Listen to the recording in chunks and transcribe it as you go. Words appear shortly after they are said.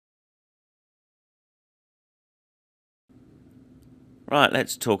Right,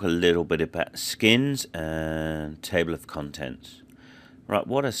 let's talk a little bit about skins and table of contents. Right,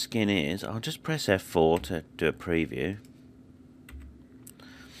 what a skin is, I'll just press F4 to do a preview.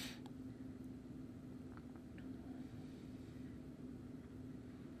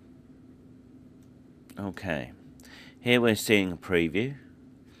 Okay, here we're seeing a preview.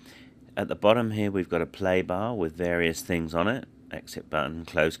 At the bottom here we've got a play bar with various things on it, exit button,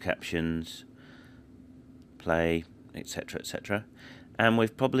 closed captions, play, etc, etc. And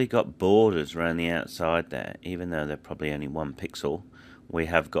we've probably got borders around the outside there, even though they're probably only 1 pixel. We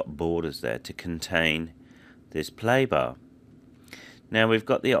have got borders there to contain this play bar. Now we've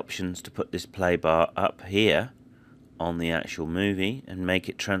got the options to put this play bar up here on the actual movie and make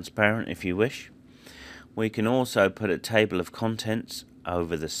it transparent if you wish. We can also put a table of contents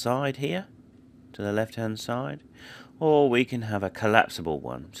over the side here to the left hand side, or we can have a collapsible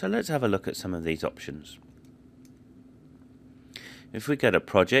one. So let's have a look at some of these options. If we go to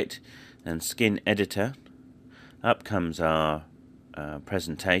project and skin editor, up comes our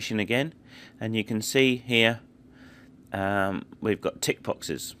presentation again, and you can see here we've got tick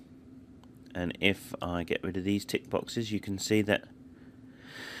boxes, and if I get rid of these tick boxes you can see that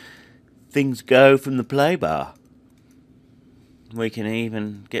things go from the play bar. We can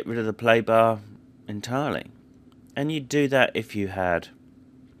even get rid of the play bar entirely, and you'd do that if you had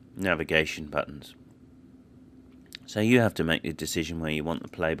navigation buttons. So you have to make the decision where you want the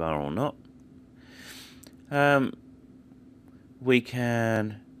play bar or not. We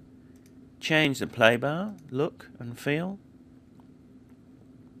can change the play bar look and feel.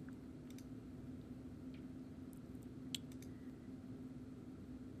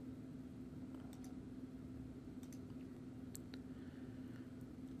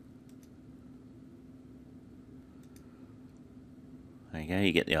 There you go,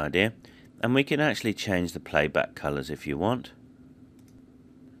 you get the idea. And we can actually change the playback colours if you want.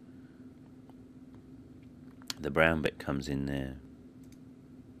 The brown bit comes in there.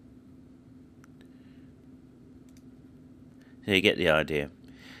 So you get the idea.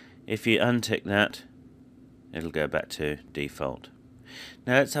 If you untick that, it'll go back to default.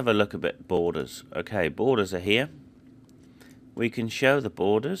 Now let's have a look at borders. Okay, borders are here. We can show the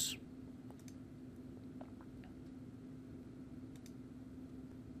borders.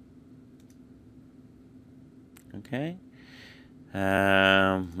 Okay.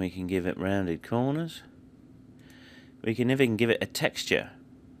 We can give it rounded corners. We can even give it a texture.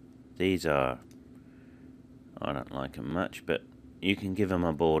 These are, I don't like them much, but you can give them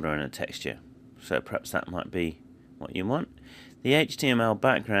a border and a texture. So perhaps that might be what you want. The HTML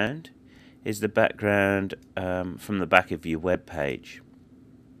background is the background from the back of your web page.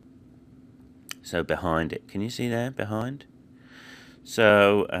 So behind it. Can you see there, behind?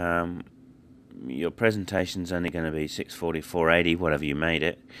 So your presentation's only going to be 640, 480, whatever you made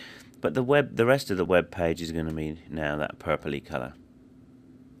it. But the rest of the web page is going to be now that purpley colour.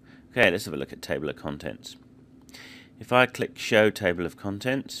 Okay, let's have a look at table of contents. If I click show table of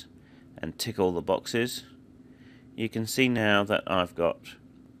contents and tick all the boxes, you can see now that I've got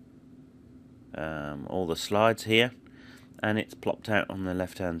all the slides here, and it's plopped out on the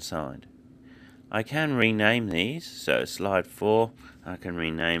left hand side. I can rename these, so slide 4 I can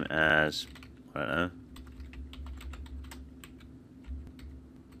rename as, I don't know,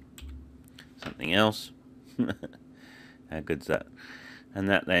 something else. How good's that? And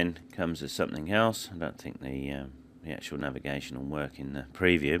that then comes as something else. I don't think the actual navigation will work in the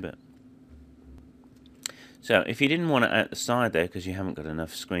preview, but so if you didn't want it at the side there because you haven't got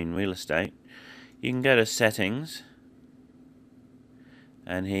enough screen real estate, you can go to settings,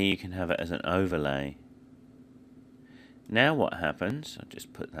 and here you can have it as an overlay. Now what happens, I'll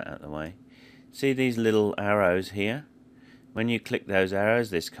just put that out of the way, see these little arrows here? When you click those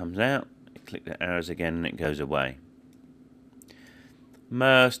arrows, this comes out. You click the arrows again and it goes away.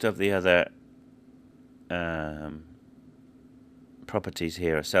 Most of the other properties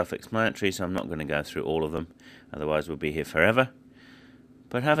here are self-explanatory, so I'm not going to go through all of them, otherwise we'll be here forever.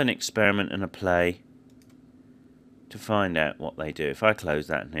 But have an experiment and a play to find out what they do. If I close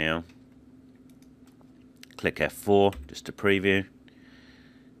that now, click F4 just to preview,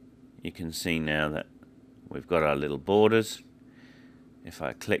 you can see now that we've got our little borders. If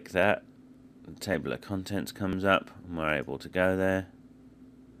I click that, the table of contents comes up and we're able to go there.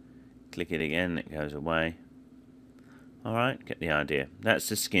 Click it again, it goes away. Alright, get the idea. That's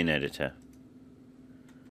the skin editor.